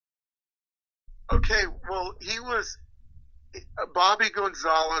Okay, well, Bobby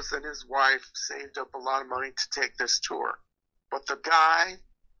Gonzalez and his wife saved up a lot of money to take this tour. But the guy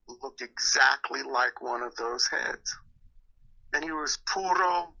looked exactly like one of those heads. And he was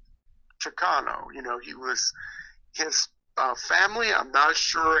puro Chicano. He was his family. I'm not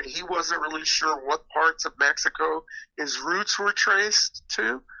sure. He wasn't really sure what parts of Mexico his roots were traced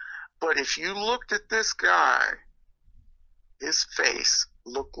to. But if you looked at this guy, his face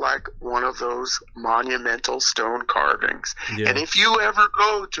looked like one of those monumental stone carvings. Yeah. And if you ever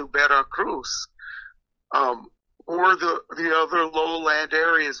go to Veracruz, or the other lowland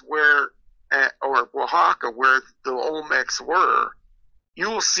areas or Oaxaca where the Olmecs were, you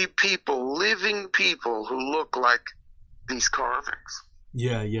will see living people who look like these carvings.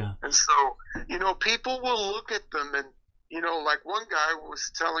 Yeah, yeah. And so, people will look at them and, like one guy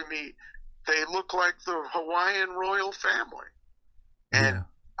was telling me they look like the Hawaiian royal family. And Yeah.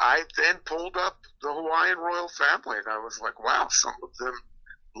 I then pulled up the Hawaiian royal family and I was like, wow, some of them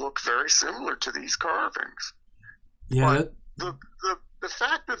look very similar to these carvings. Yeah. But the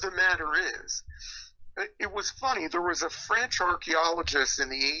fact of the matter is, it was funny. There was a French archaeologist in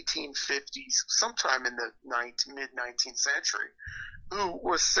the 1850s, sometime in the mid-19th century,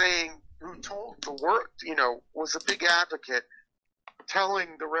 who told the world, was a big advocate,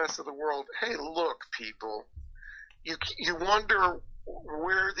 telling the rest of the world, hey, look, people, you wonder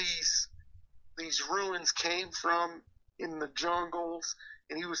where these ruins came from in the jungles,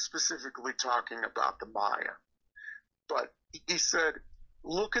 and he was specifically talking about the Maya. But he said,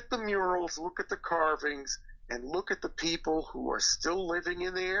 look at the murals, look at the carvings, and look at the people who are still living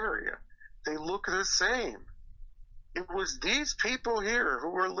in the area. They look the same. It was these people here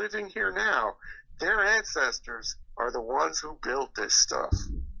who are living here now. Their ancestors are the ones who built this stuff.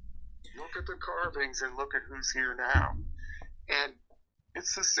 Look at the carvings and look at who's here now. And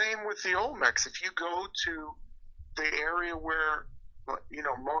it's the same with the Olmecs. If you go to the area where,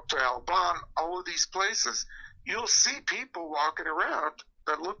 Mota Alban, all of these places, you'll see people walking around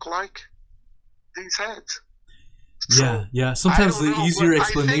that look like these heads. Yeah, yeah. Sometimes the easier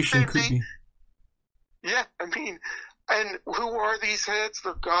explanation could be. Yeah, and who are these heads?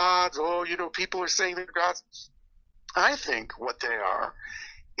 They're gods. Oh, people are saying they're gods. I think what they are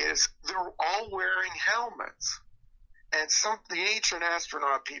is they're all wearing helmets. And the ancient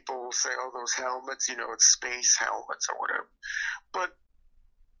astronaut people will say, oh, those helmets, it's space helmets or whatever. But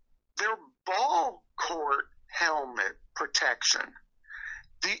they're ball court helmet protection.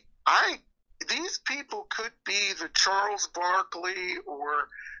 These people could be the Charles Barkley or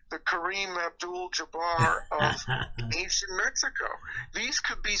the Kareem Abdul-Jabbar of ancient Mexico. These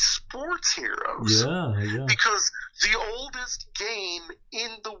could be sports heroes. Yeah, yeah. Because the oldest game in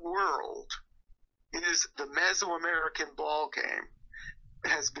the world is the Mesoamerican ball game.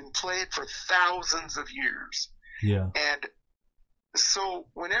 It has been played for thousands of years. Yeah. And so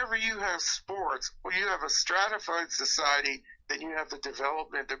whenever you have sports, well, you have a stratified society, then you have the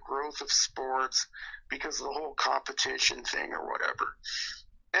development, the growth of sports because of the whole competition thing or whatever.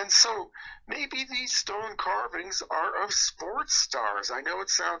 And so maybe these stone carvings are of sports stars. I know it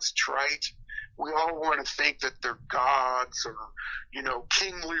sounds trite. We all want to think that they're gods or,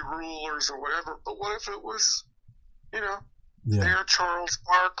 kingly rulers or whatever. But what if it was, their Charles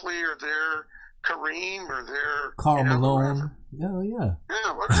Barkley or their Kareem or their Karl Malone? Whoever. Yeah.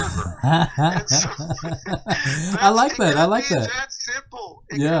 Yeah, whatever. And so, I like that. That simple.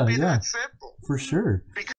 It Yeah, can be yeah. that simple. For sure. Because